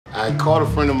I called a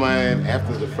friend of mine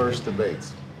after the first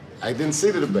debates. I didn't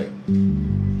see the debate.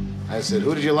 I said,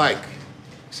 who did you like?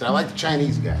 He said, I like the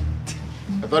Chinese guy.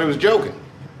 I thought he was joking.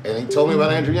 And he told me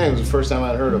about Andrew Yang. It was the first time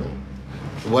I'd heard of him.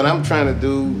 What I'm trying to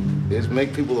do is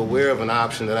make people aware of an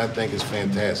option that I think is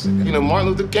fantastic. You know, Martin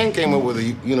Luther King came up with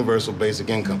a universal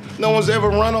basic income. No one's ever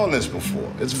run on this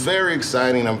before. It's very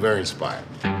exciting. I'm very inspired.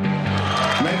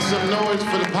 Make some noise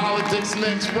for the Politics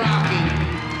Next Rocky,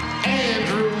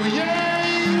 Andrew Yang.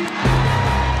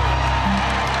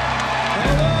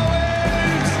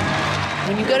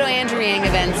 When you go to Andrew Yang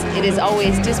events, it is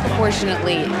always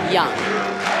disproportionately young.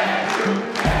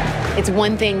 It's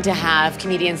one thing to have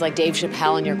comedians like Dave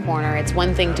Chappelle in your corner. It's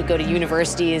one thing to go to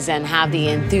universities and have the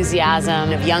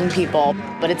enthusiasm of young people.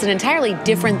 But it's an entirely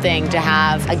different thing to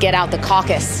have a get out the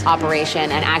caucus operation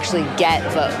and actually get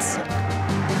votes.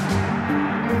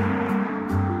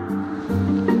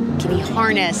 Can he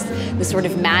harness the sort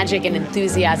of magic and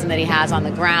enthusiasm that he has on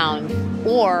the ground?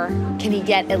 Or can he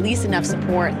get at least enough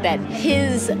support that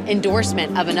his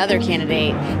endorsement of another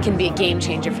candidate can be a game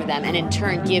changer for them and in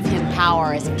turn give him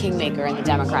power as a kingmaker in the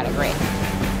Democratic race?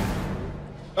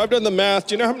 I've done the math.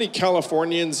 Do you know how many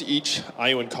Californians each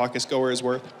Iowa caucus goer is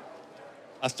worth?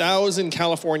 1,000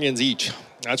 Californians each.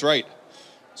 That's right.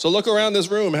 So look around this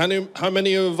room. How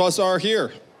many of us are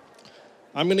here?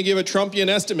 I'm going to give a Trumpian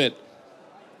estimate.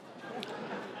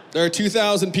 There are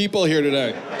 2,000 people here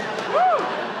today.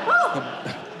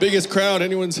 Biggest crowd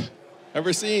anyone's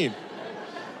ever seen.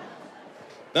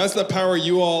 That's the power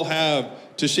you all have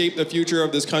to shape the future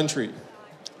of this country.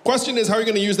 Question is, how are you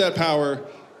going to use that power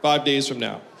 5 days from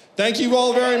now? Thank you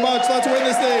all very much. Let's win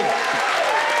this thing.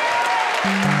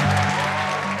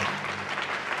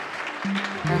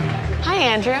 Hi,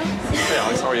 Andrew. Hey,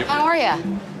 Alex, how are you? How are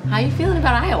you? How are you feeling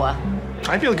about Iowa?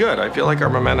 I feel good. I feel like our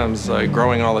momentum's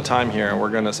growing all the time here, and we're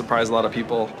going to surprise a lot of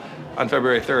people on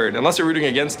February 3rd. Unless you're rooting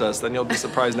against us, then you'll be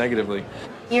surprised negatively.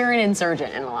 You're an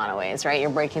insurgent in a lot of ways, right? You're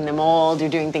breaking the mold, you're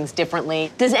doing things differently.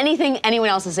 Does anything anyone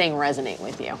else is saying resonate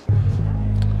with you?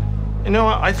 You know,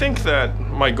 I think that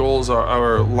my goals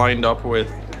are lined up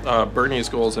with Bernie's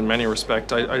goals in many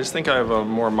respects. I just think I have a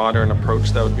more modern approach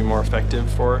that would be more effective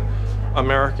for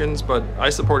Americans, but I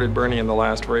supported Bernie in the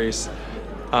last race,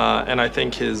 and I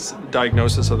think his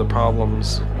diagnosis of the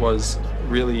problems was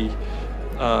really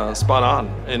spot on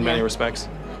in many respects.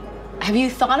 Have you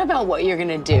thought about what you're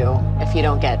gonna do if you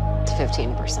don't get to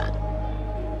 15%?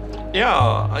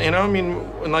 Yeah, you know, I mean,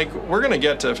 like, we're gonna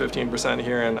get to 15%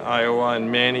 here in Iowa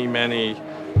and many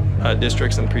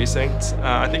districts and precincts.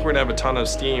 I think we're gonna have a ton of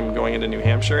steam going into New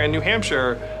Hampshire, and New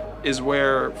Hampshire is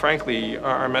where, frankly,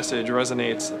 our message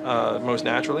resonates most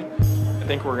naturally. I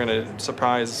think we're gonna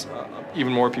surprise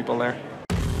even more people there.